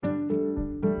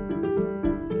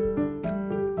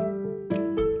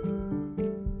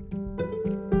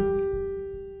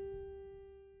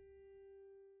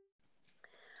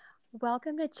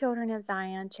Welcome to Children of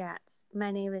Zion Chats.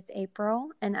 My name is April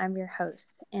and I'm your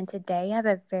host. And today I have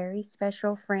a very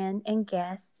special friend and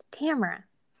guest, Tamara.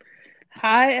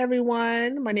 Hi,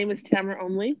 everyone. My name is Tamara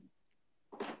Onley.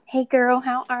 Hey girl,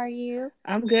 how are you?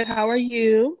 I'm good. How are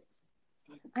you?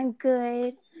 I'm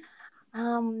good.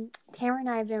 Tamara and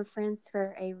I have been friends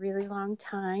for a really long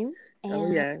time. Oh,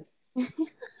 And yes.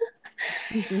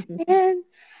 and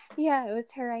yeah, it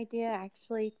was her idea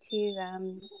actually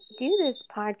to do this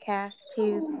podcast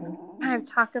to kind of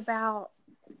talk about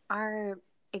our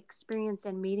experience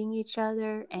in meeting each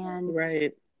other and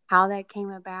Right. how that came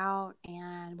about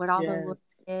and what all the Lord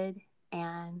Yes. did.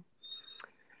 And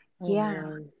Oh, yeah.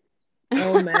 man.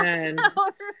 Oh, man.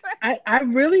 I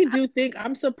really do think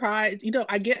I'm surprised.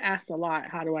 I get asked a lot,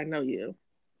 how do I know you?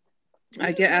 Do I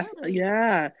you get asked, really?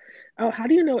 yeah. Oh, how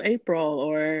do you know April?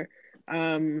 Or,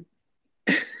 um,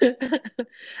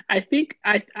 I think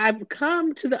I've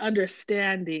come to the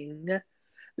understanding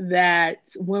that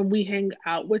when we hang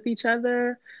out with each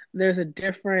other, there's a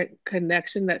different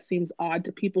connection that seems odd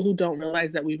to people who don't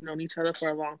realize that we've known each other for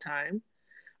a long time.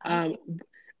 Um, Okay.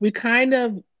 we kind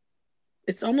of,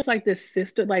 it's almost like this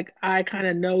sister, like I kind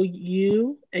of know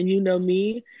you and you know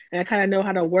me, and I kind of know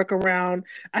how to work around.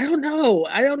 I don't know.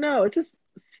 I don't know. It's just,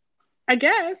 I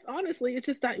guess, honestly, it's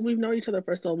just that we've known each other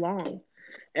for so long.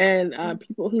 And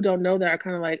people who don't know that are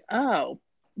kind of like, oh,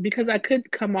 because I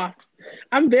could come off,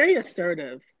 I'm very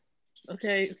assertive.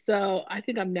 Okay, so I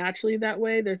think I'm naturally that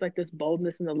way. There's like this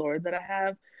boldness in the Lord that I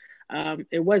have.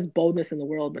 It was boldness in the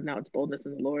world, but now it's boldness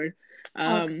in the Lord.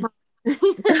 Oh, Um, come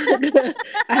on.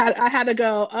 I had to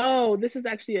go. Oh, this is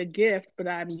actually a gift, but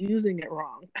I'm using it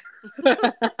wrong.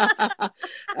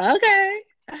 Okay.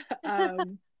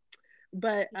 Um,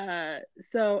 but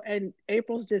so and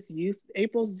April's just we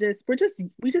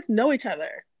just know each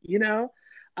other,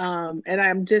 and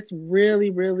I'm just really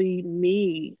really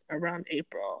me around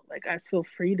April. Like I feel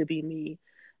free to be me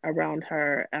around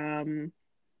her.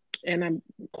 And I'm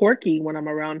quirky when I'm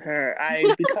around her.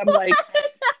 I become like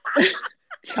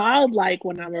childlike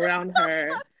when I'm around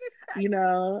her. you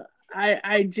know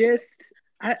I just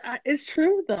it's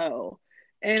true though.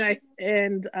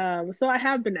 So I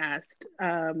have been asked,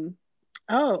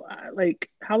 oh, like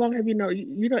how long have you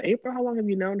known, April, how long have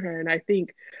you known her? And I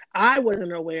think I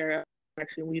wasn't aware of the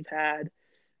connection we've had,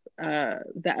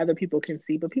 that other people can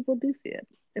see, but people do see it.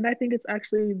 And I think it's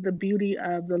actually the beauty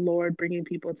of the Lord bringing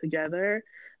people together.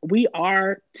 We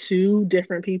are two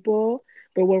different people,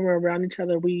 but when we're around each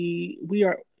other, we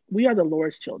are the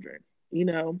Lord's children, you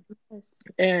know. Yes.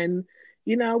 And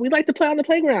we like to play on the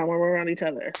playground when we're around each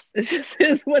other. It just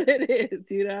is what it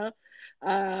is.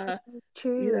 Uh,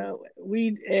 True.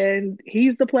 we and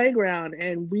he's the playground,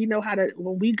 and we know how to,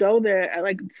 when we go there,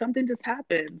 like something just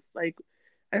happens. Like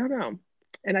I don't know.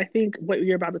 And I think what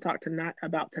you're about to talk tonight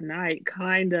about tonight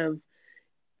kind of,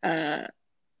 uh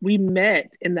we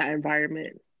met in that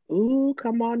environment. Ooh,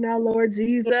 come on now, Lord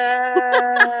Jesus.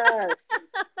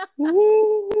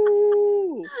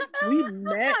 Ooh, we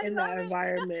met I in love that it.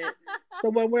 environment. So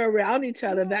when we're around each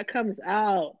other, Yeah. that comes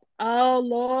out. Oh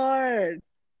Lord.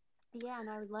 Yeah, and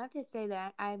I would love to say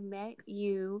that I met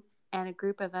you and a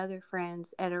group of other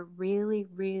friends at a really,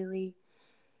 really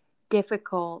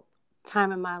difficult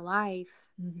time in my life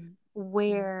Mhm.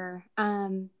 where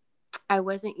I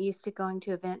wasn't used to going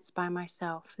to events by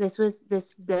myself. This was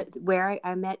this the where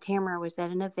I met Tamara was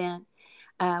at an event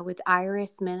with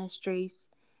Iris Ministries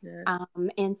Yes.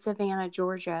 in Savannah,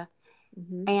 Georgia,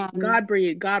 and God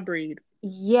breed, God breed.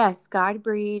 yes, God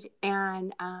breed,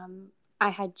 and I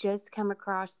had just come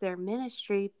across their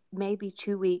ministry maybe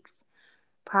 2 weeks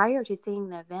prior to seeing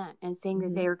the event and seeing that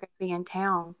Hmm. they were going to be in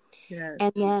town. Yes.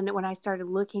 And then when I started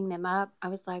looking them up, I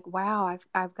was like, wow,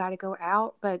 I've got to go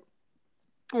out. But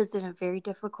it was in a very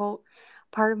difficult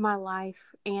part of my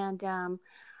life. And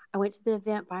I went to the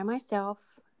event by myself.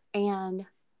 And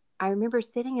I remember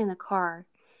sitting in the car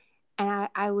and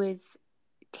I was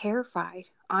terrified,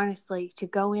 honestly, to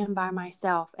go in by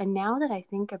myself. And now that I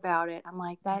think about it, I'm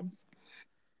like, that's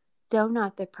so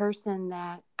not the person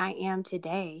that I am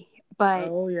today. But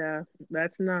Oh yeah,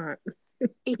 that's not.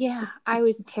 yeah, I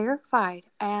was terrified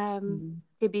Mhm.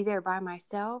 to be there by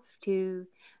myself, to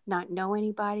not know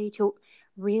anybody, to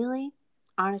really,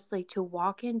 honestly, to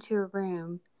walk into a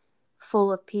room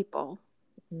full of people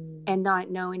Mhm. and not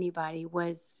know anybody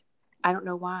was, I don't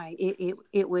know why.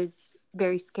 It was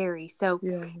very scary. So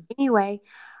Yeah. anyway,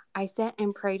 I sat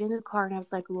and prayed in the car and I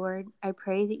was like, Lord, I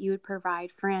pray that you would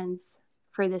provide friends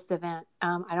for this event.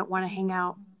 I don't want to hang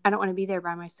out. I don't want to be there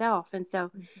by myself. And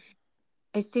so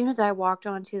as soon as I walked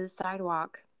onto the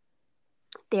sidewalk,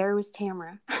 there was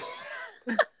Tamara,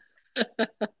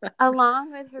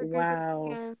 along with her group of Wow.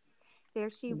 friends. There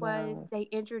she was. Wow. They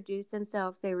introduced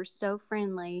themselves. They were so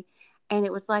friendly. And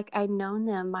it was like I'd known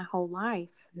them my whole life,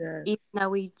 Yes. even though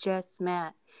we just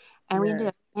met. And we ended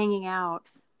Yes. up hanging out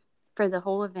for the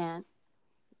whole event.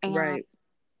 And Right.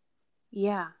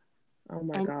 yeah. Oh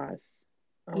my And gosh.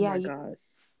 Oh yeah, my you, gosh.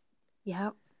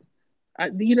 yep.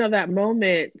 You know that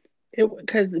moment, it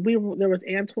because there was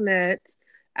Antoinette,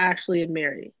 Ashley, and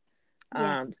Mary.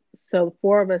 Yes. Um, so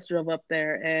four of us drove up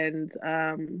there, and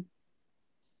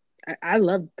I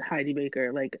loved Heidi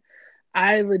Baker. Like,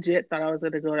 I legit thought I was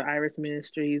gonna go to Iris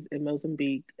Ministries in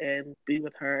Mozambique and be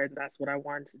with her, and that's what I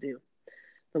wanted to do.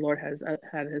 The Lord has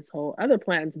had His whole other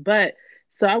plans, but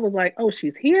so I was like, oh,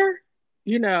 she's here,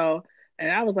 you know,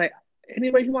 and I was like,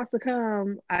 anybody who wants to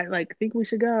come, I like think we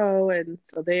should go, and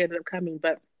so they ended up coming.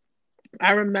 But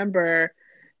I remember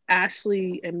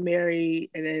Ashley and Mary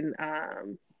and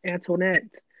then Antoinette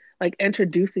like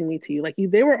introducing me to you. Like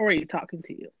they were already talking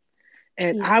to you.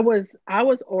 And Yeah. I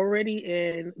was already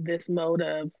in this mode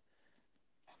of,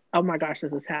 oh my gosh,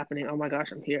 this is happening. Oh my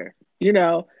gosh, I'm here. You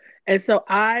know? And so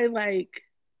I like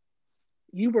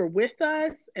you were with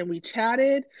us and we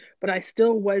chatted, but I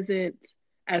still wasn't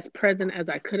as present as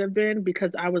I could have been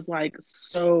because I was like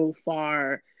so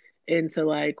far into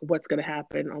like what's gonna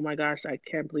happen. Oh my gosh, I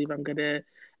can't believe I'm gonna Yeah.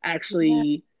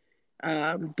 actually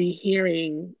be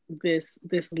hearing this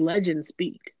legend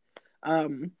speak.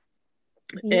 Um,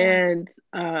 Yeah. and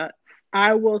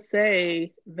I will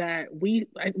say that we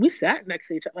sat next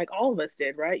to each other, like all of us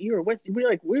did, right? We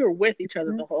were with each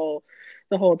other Mhm.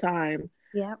 the whole time.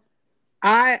 Yep.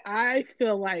 I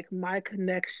feel like my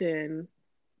connection,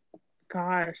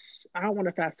 gosh, I don't want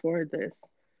to fast forward this.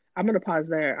 I'm gonna pause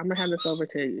there. I'm gonna hand this over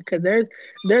to you because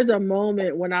there's a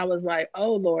moment when I was like,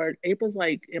 oh Lord, April's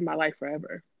like in my life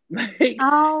forever. Like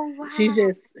Oh, wow.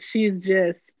 she's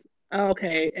just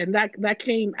okay. And that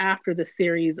came after the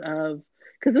series of,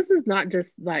 because this is not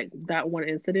just like that one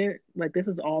incident. Like this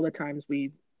is all the times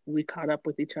we caught up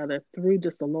with each other through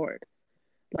just the Lord.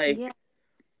 Yeah. Like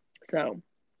so.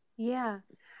 Yeah.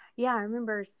 Yeah. I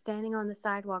remember standing on the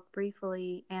sidewalk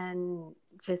briefly and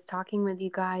just talking with you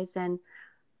guys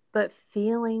but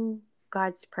feeling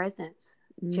God's presence,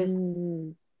 just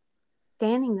Mm,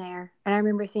 standing there. And I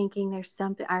remember thinking, there's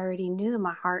something I already knew in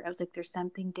my heart. I was like, there's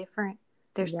something different.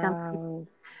 There's something, wow.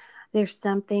 there's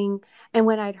something. And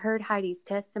when I'd heard Heidi's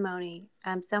testimony,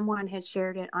 someone had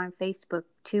shared it on Facebook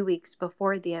 2 weeks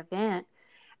before the event.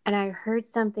 And I heard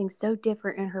something so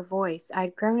different in her voice.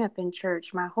 I'd grown up in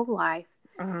church my whole life.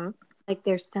 Uh-huh. Like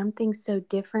there's something so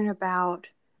different about,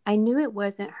 I knew it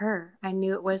wasn't her. I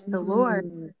knew it was the Lord,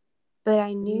 Mm, but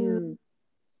I knew mm,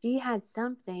 she had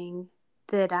something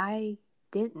that I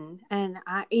didn't. And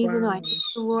even though I wow. knew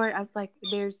the Lord, I was like,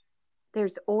 there's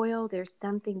oil, there's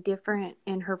something different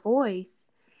in her voice.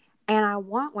 And I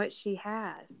want what she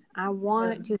has. I Yeah.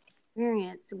 want to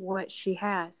experience what she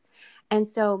has. And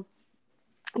so,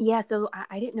 yeah, so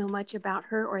I didn't know much about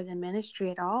her or the ministry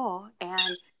at all.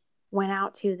 And went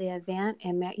out to the event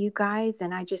and met you guys.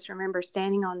 And I just remember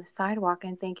standing on the sidewalk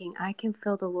and thinking, I can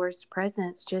feel the Lord's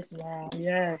presence just Wow.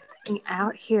 Yes.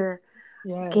 out here,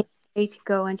 Yes. getting ready to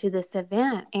go into this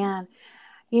event. And,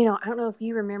 I don't know if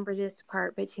you remember this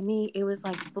part, but to me, it was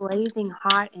like blazing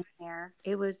hot in there.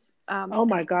 It was Oh a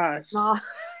my gosh. small,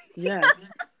 Yes.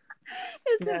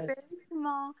 it's a Yes.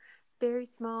 very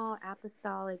small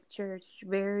apostolic church,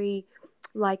 very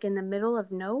like in the middle of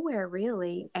nowhere,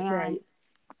 really. And Right.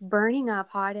 burning up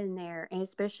hot in there, and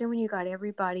especially when you got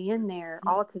everybody in there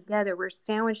all together, we're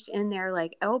sandwiched in there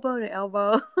like elbow to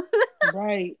elbow.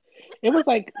 Right. It was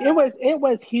like it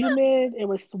was humid, it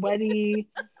was sweaty.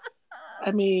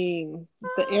 I mean,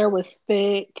 the air was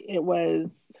thick. It was,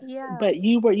 Yeah. but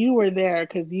you were there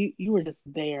because you were just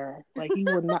there. Like you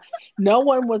were not. No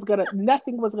one was gonna.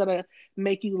 Nothing was gonna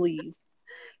make you leave.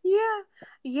 Yeah.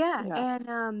 Yeah. Yeah.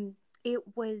 And it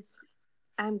was,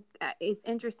 it's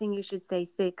interesting you should say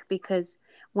thick, because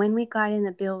when we got in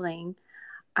the building,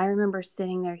 I remember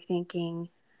sitting there thinking,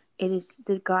 it is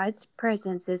the God's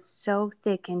presence is so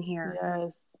thick in here.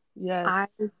 Yes. Yes. I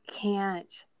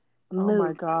can't Oh my move.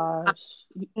 I gosh.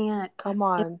 can't. Come In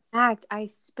on. fact, I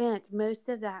spent most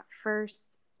of that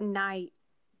first night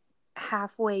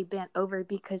halfway bent over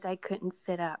because I couldn't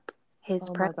sit up. His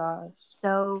Oh my presence gosh. was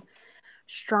so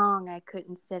strong I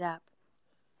couldn't sit up.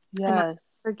 And I Yes.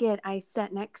 forget, I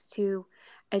sat next to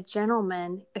a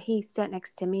gentleman. He sat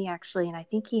next to me actually, and I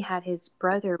think he had his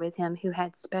brother with him who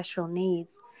had special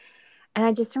needs. And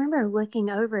I just remember looking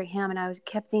over at him, and I was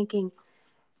kept thinking,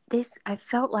 this, I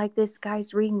felt like this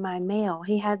guy's reading my mail.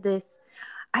 He had this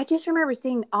I just remember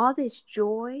seeing all this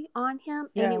joy on him,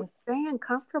 and it Yeah. was very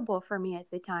uncomfortable for me at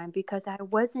the time because I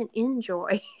wasn't in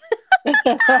joy.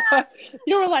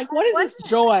 You were like, I what is this wasn't.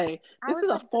 joy? I This was is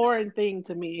a like, foreign thing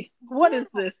to me. What is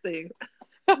yeah, this thing?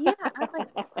 yeah. I was like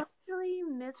totally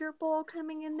miserable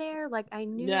coming in there. Like I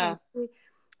knew Yeah.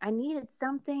 I needed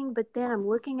something, but then I'm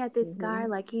looking at this Hmm. guy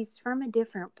like he's from a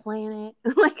different planet.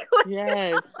 Like what's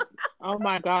Yes. Oh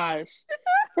my gosh.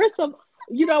 First of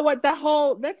you know what, that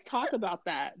whole let's talk about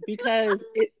that because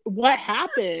it what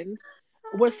happened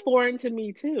was foreign to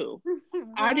me too.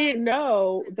 I right? didn't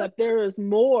know that there was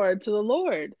more to the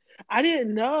Lord. I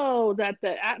didn't know that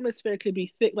the atmosphere could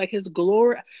be thick, like His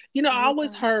glory. You know, I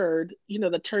always Yeah. heard,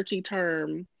 the churchy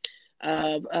term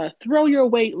of "throw your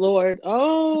weight, Lord."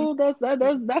 Oh,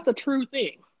 that's a true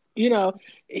thing. You know,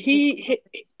 It's,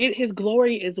 His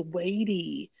glory is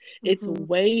weighty. It's mm-hmm.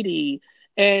 weighty,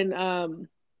 and I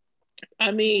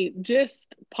Yeah. mean,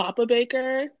 just Papa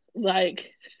Baker,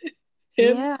 like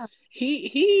him, Yeah.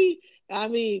 he. I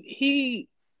mean,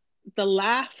 the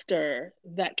laughter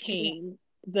that Yes. came,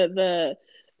 the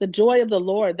joy of the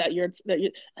Lord that you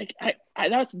like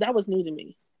that was new to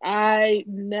me. I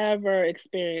never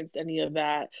experienced any of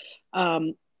that.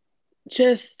 Um,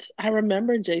 just I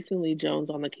remember Jason Lee Jones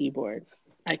on the keyboard.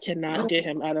 I cannot get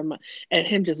him out of my and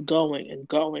him just going and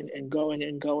going and going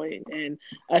and going and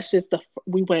us just the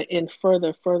we went in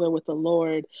further with the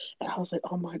Lord and I was like,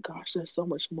 oh my gosh, there's so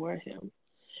much more of him.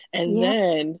 And Yeah.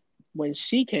 then when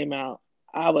she came out,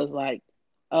 I was like,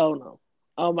 oh no.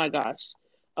 Oh my gosh.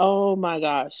 Oh my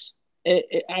gosh.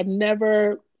 I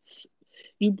never,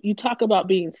 you talk about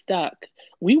being stuck.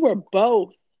 We were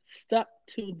both stuck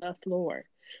to the floor.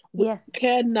 We Yes.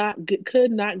 could not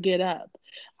get up.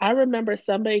 I remember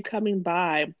somebody coming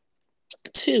by,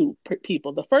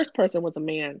 people. The first person was a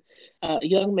man, a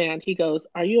young man. He goes,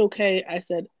 "Are you okay?" I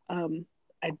said,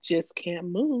 I just can't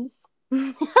move."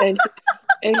 And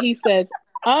he says,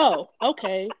 "Oh,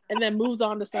 okay," and then moves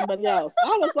on to somebody else.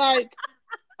 I was like,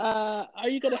 are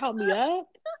you gonna help me up?"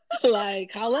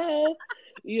 Like, hello,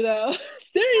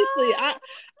 seriously,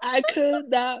 I could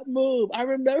not move. I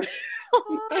remember,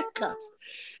 oh my gosh.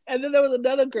 And then there was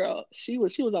another girl. She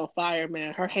was on fire,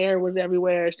 man. Her hair was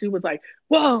everywhere. She was like,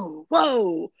 "Whoa,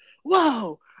 whoa,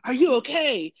 whoa, are you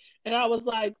okay?" And I was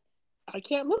like, "I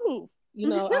can't move."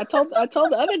 I told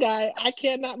the other guy I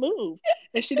cannot move.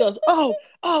 And she goes, "Oh,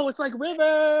 it's like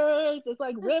rivers. It's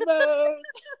like rivers.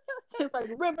 It's like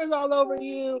rivers all over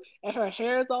you." And her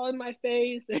hair's all in my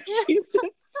face. And she's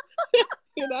just,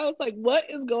 I was like, "What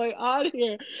is going on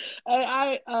here?"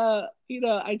 And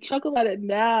I chuckle at it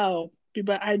now,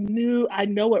 but I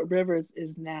know what rivers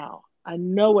is now. I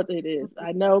know what it is.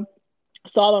 I know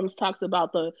Psalms talks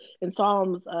about in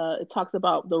Psalms, it talks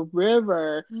about the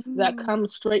river that Mm.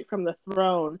 comes straight from the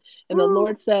throne, and the Woo.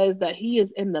 Lord says that He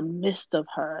is in the midst of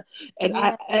her, and I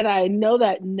Yes. and I know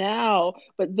that now,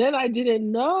 but then I didn't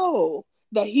know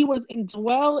that He was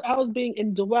indwelled. I was being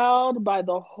indwelled by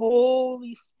the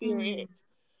Holy Mm. Spirit.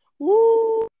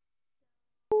 Woo,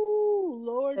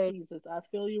 Lord Good. Jesus, I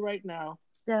feel you right now.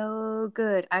 So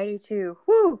good. I do too.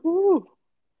 Woo. Woo.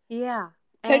 Yeah.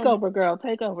 Take And over, girl.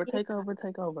 Take over. yeah, Take over.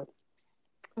 Take over.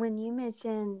 when you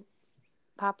mentioned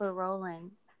Papa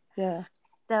Roland, Yeah.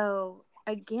 so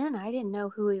again, I didn't know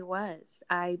who he was.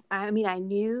 I mean, I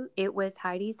knew it was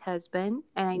Heidi's husband,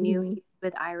 and I knew Hmm. he was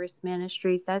with Iris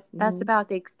Ministries. That's Hmm. about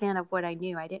the extent of what I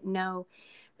knew. I didn't know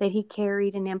that he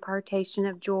carried an impartation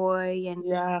of joy, and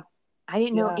Yeah. I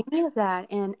didn't know Yeah. any of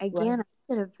that. And Right. again, I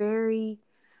was at a very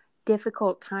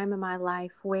difficult time in my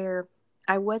life where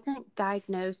I wasn't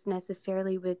diagnosed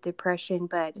necessarily with depression,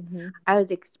 but Hmm. I was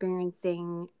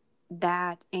experiencing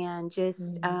that and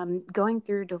just Hmm. going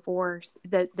through divorce,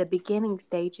 the beginning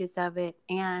stages of it,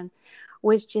 and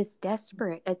was just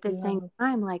desperate at the same Yeah.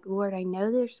 time. Like, Lord, I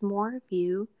know there's more of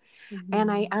you, and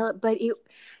Hmm. but it,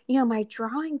 my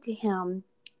drawing to Him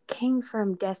came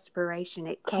from desperation.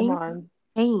 It Come came from on.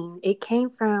 pain. It came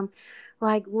from,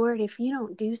 like, Lord, if you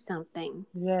don't do something,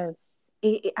 Yes.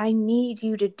 I need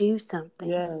you to do something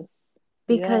Yes.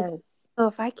 because Yes.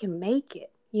 if I can make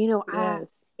it, Yes.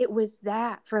 it was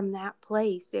that from that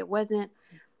place. It wasn't,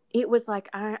 it was like,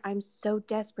 I'm so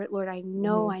desperate, Lord. I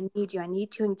know Hmm. I need you. I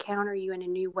need to encounter you in a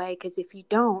new way because if you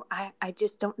don't, I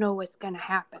just don't know what's going to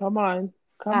happen. Come on.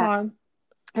 Come Uh, on.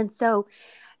 and so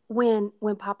when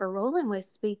Papa Roland was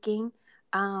speaking,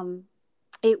 um,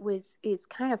 it's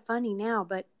kind of funny now,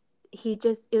 but it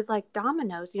was like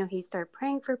dominoes. He started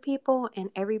praying for people, and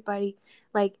everybody,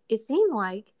 like, it seemed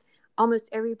like almost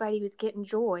everybody was getting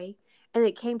joy, and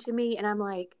it came to me, and I'm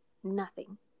like,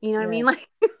 nothing. You know what I mean?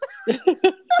 Yes.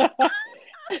 Like,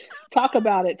 Talk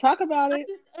about it. Talk about I'm it.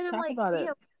 just, and I'm Talk like, about it.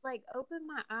 like opened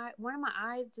my eye, one of my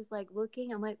eyes just like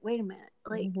looking. I'm like, wait a minute,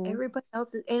 like Mhm. everybody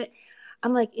else is, and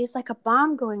I'm like, it's like a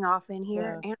bomb going off in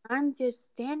here, Yeah. and I'm just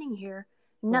standing here,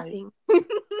 Right. nothing,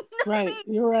 Right.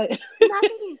 nothing, You're right.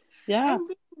 nothing. Yeah. And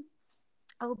then,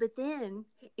 oh, but then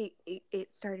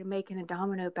it started making a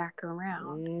domino back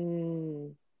around.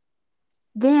 Mm.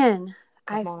 Then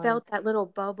I Come on. felt that little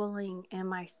bubbling in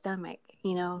my stomach, like,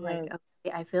 Yes.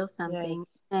 okay, I feel Yes. something.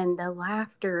 And the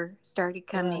laughter started Yes.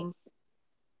 coming,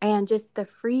 and just the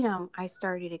freedom I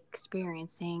started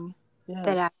experiencing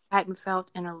that Yes. I hadn't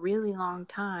felt in a really long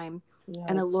time. And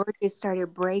Yes. the Lord just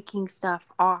started breaking stuff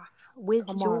off with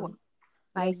Come joy, on.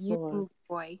 by Yes, Lord. using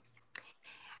joy.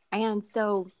 And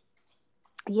so,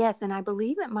 yes, and I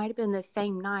believe it might have been the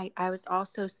same night I was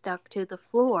also stuck to the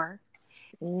floor,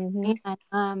 Mhm.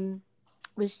 and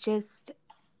was just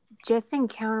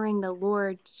encountering the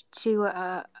Lord to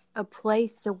a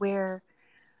place to where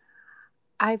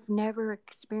I've never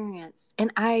experienced.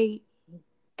 And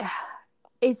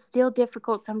it's still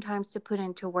difficult sometimes to put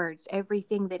into words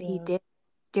everything that he Yeah. did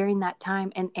during that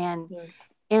time, and Yes.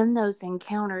 in those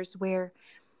encounters where,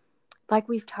 like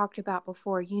we've talked about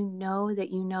before, Mhm.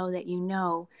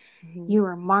 you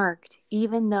are marked,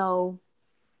 even though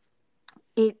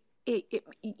it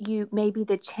you maybe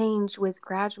the change was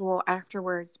gradual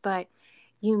afterwards, but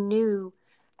you knew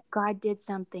God did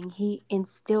something. He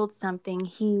instilled something.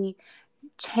 He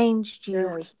changed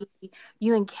you. Yes.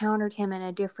 You encountered him in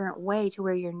a different way to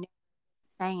where you're never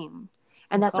the same.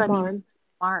 And that's what I Come mean, on.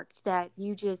 marked, that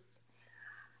you just,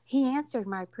 he answered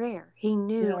my prayer. He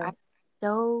knew I Yeah. was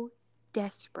so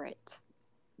desperate,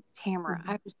 Tamara.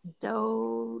 I Mhm. was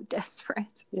so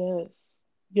desperate. Yes.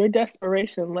 Your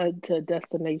desperation led to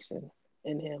destination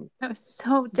in him. I was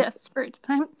so desperate.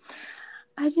 I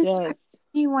just pray Yes. for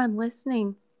anyone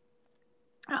listening.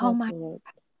 Oh Yes, my, Lord.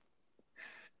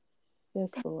 Yes,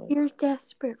 that Lord. you're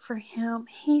desperate for him.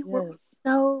 He will Yes.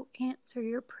 so answer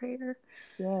your prayer.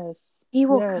 Yes. He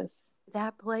will come Yes. to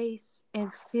that place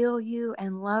and feel you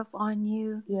and love on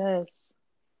you, Yes.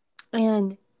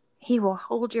 and he will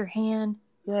hold your hand.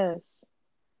 Yes.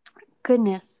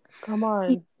 Goodness, Come he's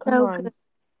on. Come so good. on.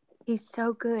 He's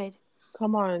so good.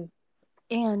 Come on.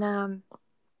 And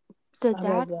so I love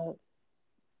that, that.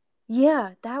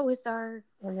 yeah, that was our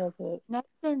I love it.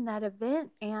 connection, that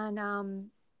event. And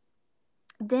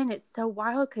then it's so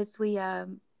wild because we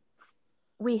had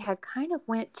kind of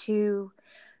went to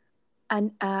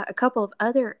a couple of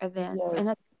other events, Yes. and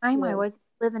at the time I Yes. was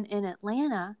living in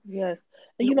Atlanta. Yes. And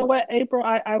And you know what, April,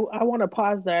 I want to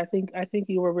pause there. I think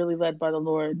you were really led by the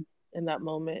Lord in that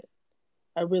moment.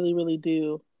 I really, really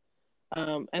do.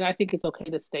 And I think it's okay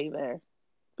to stay there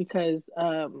because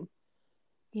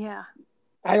yeah,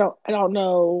 I don't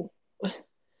know.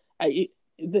 The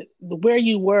where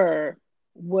you were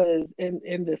was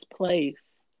in this place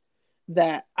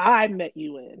that I met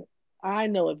you in. I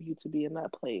know of you to be in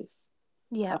that place.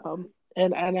 yeah,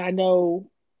 And I know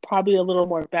probably a little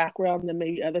more background than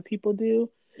maybe other people do,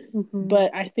 hmm,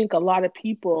 but I think a lot of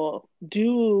people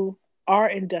do are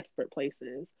in desperate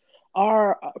places,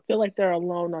 are feel like they're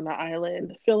alone on the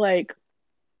island, feel like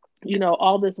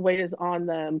all this weight is on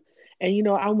them, and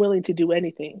I'm willing to do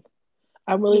anything.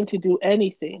 I'm yeah, willing to do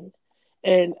anything.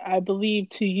 And I believe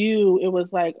to you, it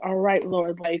was like, all right,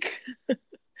 Lord, like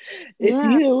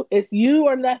yeah, it's you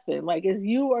or nothing. Like it's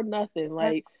you or nothing. yep,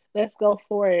 Like let's go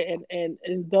for it.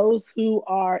 And those who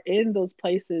are in those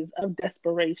places of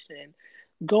desperation,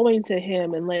 going to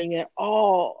him and laying it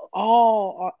all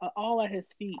at his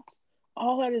feet,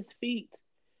 all at his feet,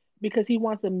 because he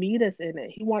wants to meet us in it.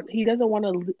 He doesn't want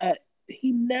to.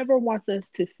 He never wants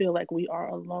us to feel like we are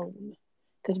alone,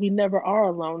 because we never are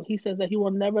alone. He says that he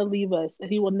will never leave us and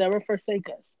he will never forsake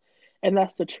us, and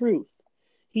that's the truth.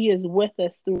 He is with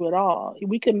us through it all.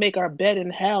 We can make our bed in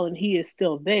hell and he is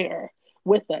still there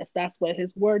with us. That's what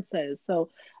his word says. So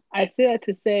I say that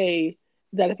to say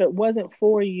that if it wasn't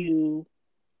for you,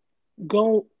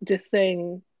 go just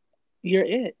saying you're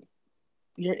it.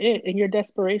 You're it. In your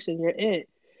desperation, you're it.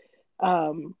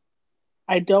 Um,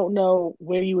 I don't know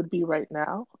where you would be right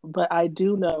now, but I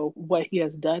do know what he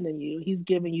has done in you. He's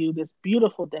given you this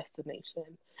beautiful destination,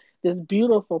 this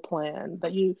beautiful plan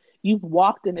that you've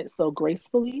walked in it so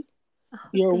gracefully. oh,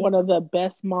 You're thank, one of the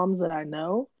best moms that I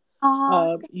know.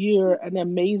 oh, thank You're you. an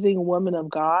amazing woman of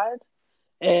God,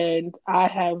 and I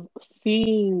have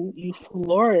seen you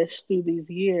flourish through these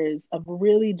years of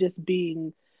really just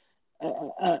being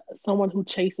someone who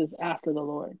chases after the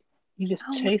Lord. You just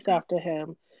Oh my chase God. after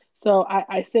Him. So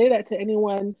I say that to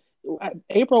anyone.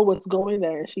 April was going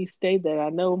there and she stayed there. I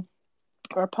know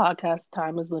our podcast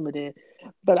time is limited,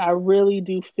 but I really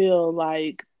do feel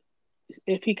like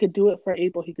if he could do it for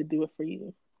April, he could do it for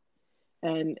you.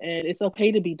 And it's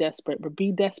okay to be desperate, but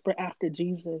be desperate after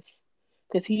Jesus,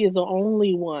 because he is the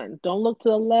only one. Don't look to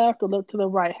the left or look to the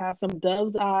right. Have some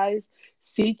dove's eyes.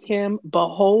 Seek him.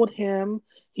 Behold him.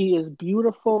 He is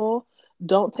beautiful.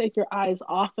 Don't take your eyes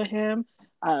off of him.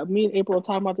 Me and April were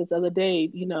talking about this the other day.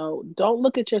 Don't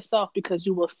look at yourself because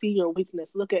you will see your weakness.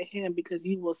 Look at him because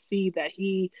you will see that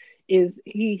he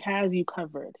has you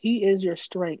covered. He is your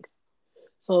strength.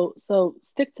 So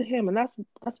stick to him, and that's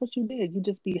what you did. You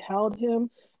just beheld him,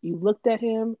 you looked at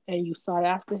him, and you sought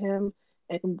after him,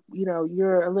 and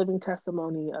you're a living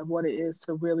testimony of what it is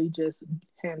to really just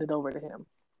hand it over to him.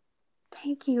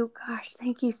 Thank you. Gosh,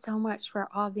 thank you so much for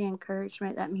all the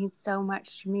encouragement. That means so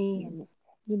much to me.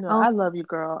 And oh, I love you,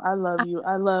 girl. I love you.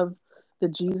 I love the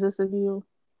Jesus in you.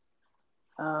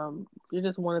 You're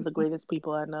just one of the greatest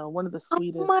people I know. One of the oh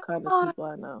sweetest, my kindest God, people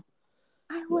I know.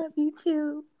 I Yeah. love you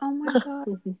too. Oh my God,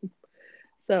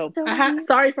 So so beautiful.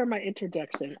 sorry for my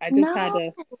interjection. I just No, had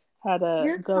to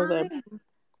you're go there. fine.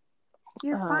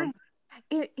 You're Um, fine.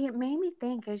 It made me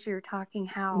think as you're talking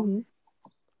how mhm.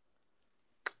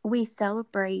 we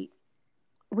celebrate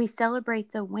we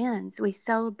celebrate the wins. We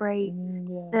celebrate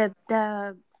Yeah,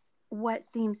 the what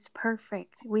seems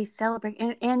perfect. We celebrate,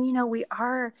 and we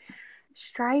are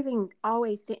striving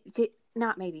always to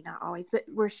not, maybe not always, but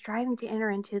we're striving to enter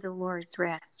into the Lord's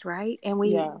rest, right? And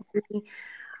yeah.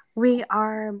 we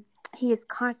are he is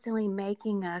constantly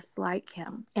making us like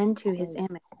him, into his Right.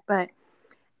 image. But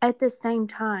at the same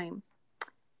time,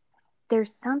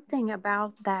 there's something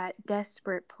about that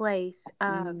desperate place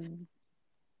of, Mm,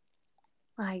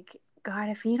 like, God,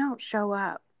 if you don't show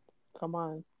up, come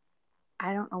on.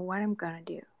 I don't know what I'm going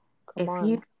to do. Come If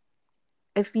you on.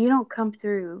 if you don't come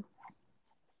through,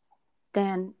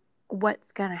 then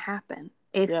what's going to happen?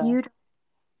 If Yeah. you don't,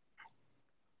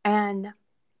 and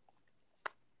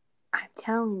I'm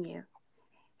telling you,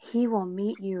 he will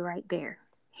meet you right there.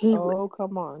 He would. Oh,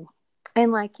 come on.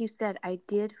 And like you said, I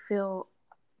did feel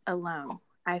alone.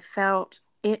 I felt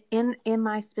it in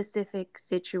my specific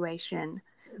situation.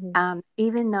 Mhm.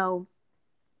 Even though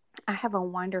I have a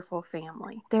wonderful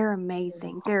family, they're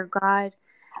amazing. They're God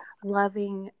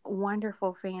loving,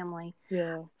 wonderful family.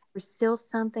 Yeah. There's still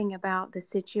something about the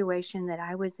situation that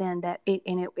I was in that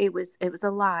it was a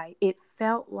lie. It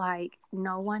felt like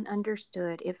no one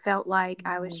understood. It felt like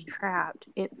I was Mhm. trapped.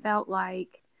 It felt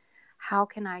like, how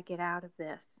can I get out of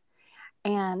this?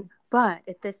 And but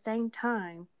at the same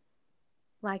time,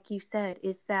 like you said,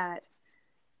 is that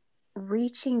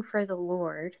reaching for the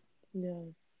Lord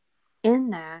Yeah.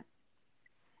 in that,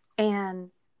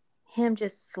 and him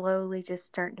just slowly just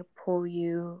starting to pull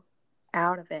you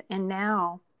out of it. And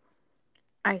now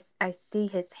I see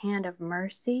his hand of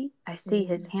mercy. I see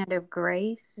his Mm, hand of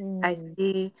grace. I mm,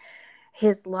 see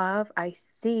his love. I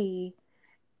see,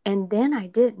 and then I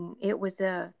didn't. It was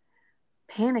a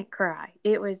panic cry.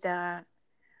 It was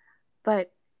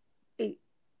but it,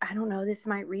 I don't know. This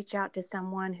might reach out to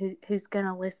someone who's going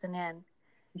to listen in.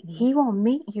 mhm. He will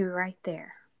meet you right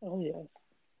there. Oh, yes.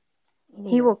 Oh,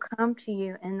 He yes. will come to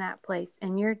you in that place,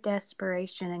 in your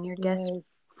desperation and your desperate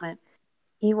Yes. moment.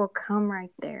 He will come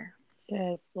right there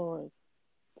Yes, Lord.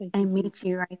 Thank you, and meet Jesus.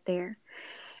 you right there.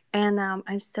 And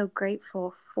I'm so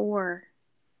grateful for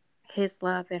his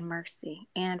love and mercy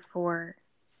and for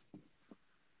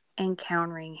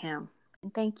encountering him.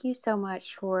 And thank you so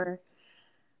much for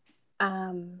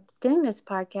doing this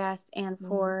podcast and Thank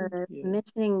for you.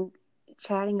 mentioning,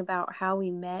 chatting about how we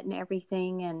met and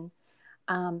everything, and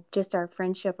just our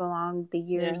friendship along the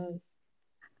years. Yes.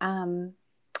 Um,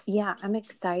 yeah, I'm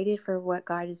excited for what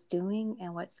God is doing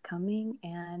and what's coming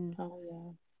and Oh,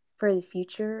 yeah. for the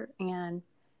future. And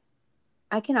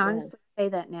I can Yes. honestly say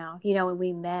that now. When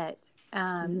we met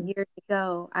Mm-hmm. years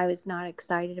ago, I was not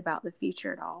excited about the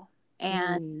future at all.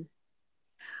 And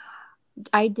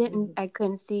Mm, mm, I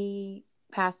couldn't see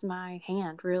past my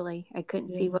hand, really. I couldn't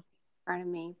see yeah. what was in front of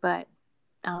me. But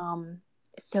um,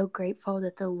 so grateful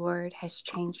that the Lord has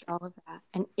changed all of that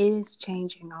and is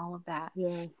changing all of that.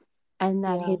 Yeah. And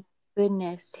that Yeah. his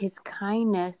goodness, his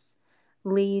kindness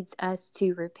leads us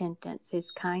to repentance. His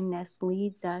kindness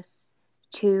leads us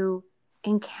to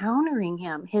encountering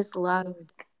him, his love. Mm,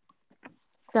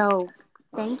 So,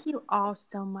 thank you all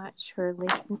so much for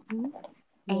listening.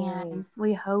 yes. And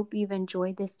we hope you've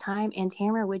enjoyed this time. And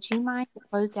Tamara, would you mind to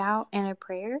close out in a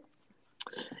prayer?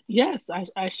 Yes,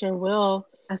 I sure will.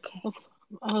 Okay. Oh,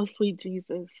 oh, sweet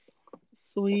Jesus.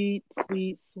 Sweet,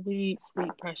 sweet, sweet,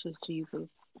 sweet, precious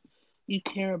Jesus. You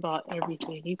care about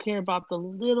everything. You care about the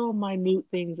little minute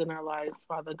things in our lives,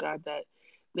 Father God,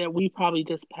 that we probably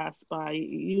just pass by.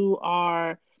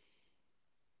 You're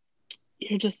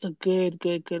just a good,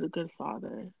 good, good, good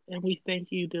Father. And we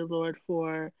thank you, dear Lord,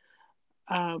 for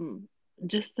um,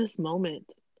 just this moment.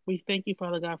 We thank you,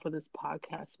 Father God, for this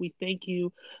podcast. We thank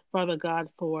you, Father God,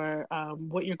 for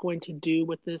what you're going to do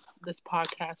with this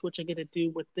podcast, what you're going to do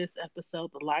with this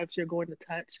episode, the lives you're going to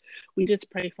touch. We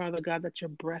just pray, Father God, that your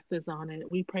breath is on it.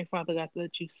 We pray, Father God,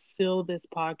 that you seal this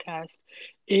podcast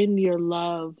in your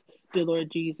love, dear Lord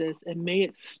Jesus, and may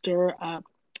it stir up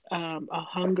a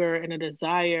hunger and a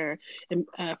desire and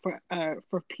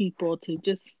for people to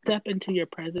just step into your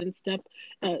presence, step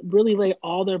really lay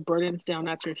all their burdens down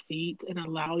at your feet and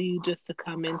allow you just to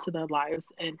come into their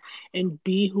lives and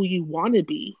be who you want to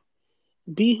be.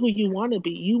 Be who you want to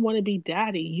be. You want to be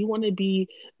daddy. You want to be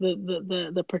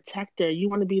the protector. You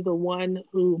want to be the one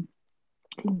who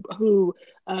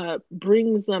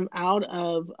brings them out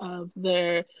of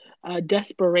their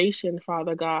desperation,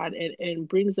 Father God, and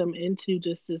brings them into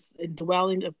just this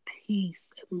dwelling of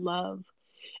peace and love.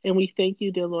 And we thank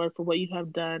you, dear Lord, for what you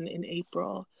have done in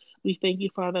April. We thank you,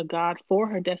 Father God, for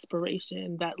her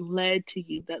desperation that led to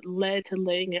you, that led to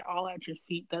laying it all at your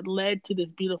feet, that led to this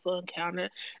beautiful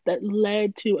encounter, that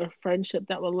led to a friendship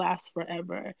that will last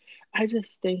forever. I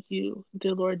just thank you,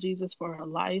 dear Lord Jesus, for her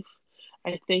life.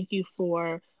 I thank you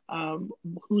for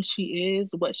who she is,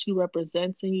 what she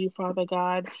represents in you, Father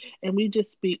God. And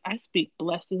I speak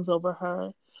blessings over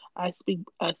her. I speak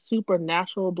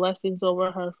supernatural blessings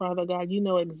over her, Father God. You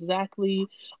know exactly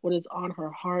what is on her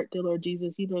heart, dear Lord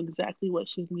Jesus. You know exactly what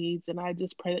she needs. And I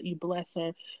just pray that you bless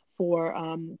her for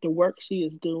the work she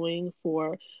is doing,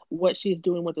 for what she is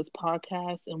doing with this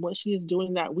podcast, and what she is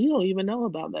doing that we don't even know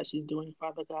about that she's doing,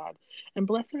 Father God. And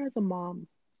bless her as a mom.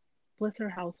 Bless her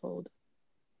household.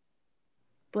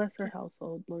 Bless her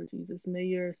household, Lord Jesus. May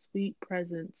your sweet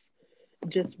presence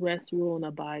just rest, rule, and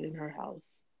abide in her house.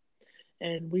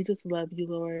 And we just love you,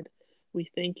 Lord. We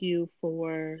thank you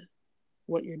for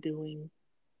what you're doing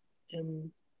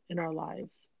in our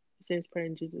lives. We say this prayer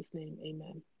in Jesus' name.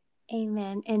 Amen.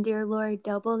 Amen. And dear Lord,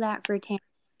 double that for Tamara.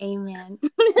 Amen.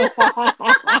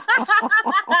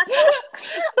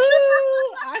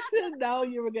 I should know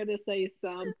you were gonna say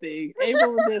something.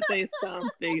 April was gonna say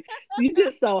something. You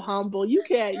just so humble. You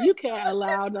can't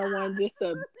allow no one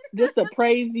just to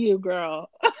praise you,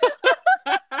 girl.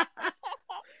 I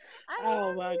Oh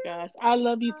love my you. gosh. I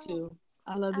love you Oh, too.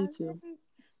 I love I you love too. you.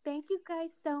 Thank you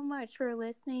guys so much for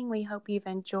listening. We hope you've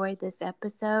enjoyed this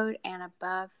episode, and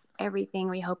above everything,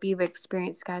 we hope you've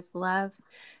experienced God's love,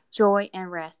 joy,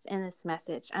 and rest in this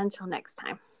message. Until next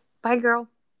time. Bye, girl.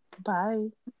 Bye.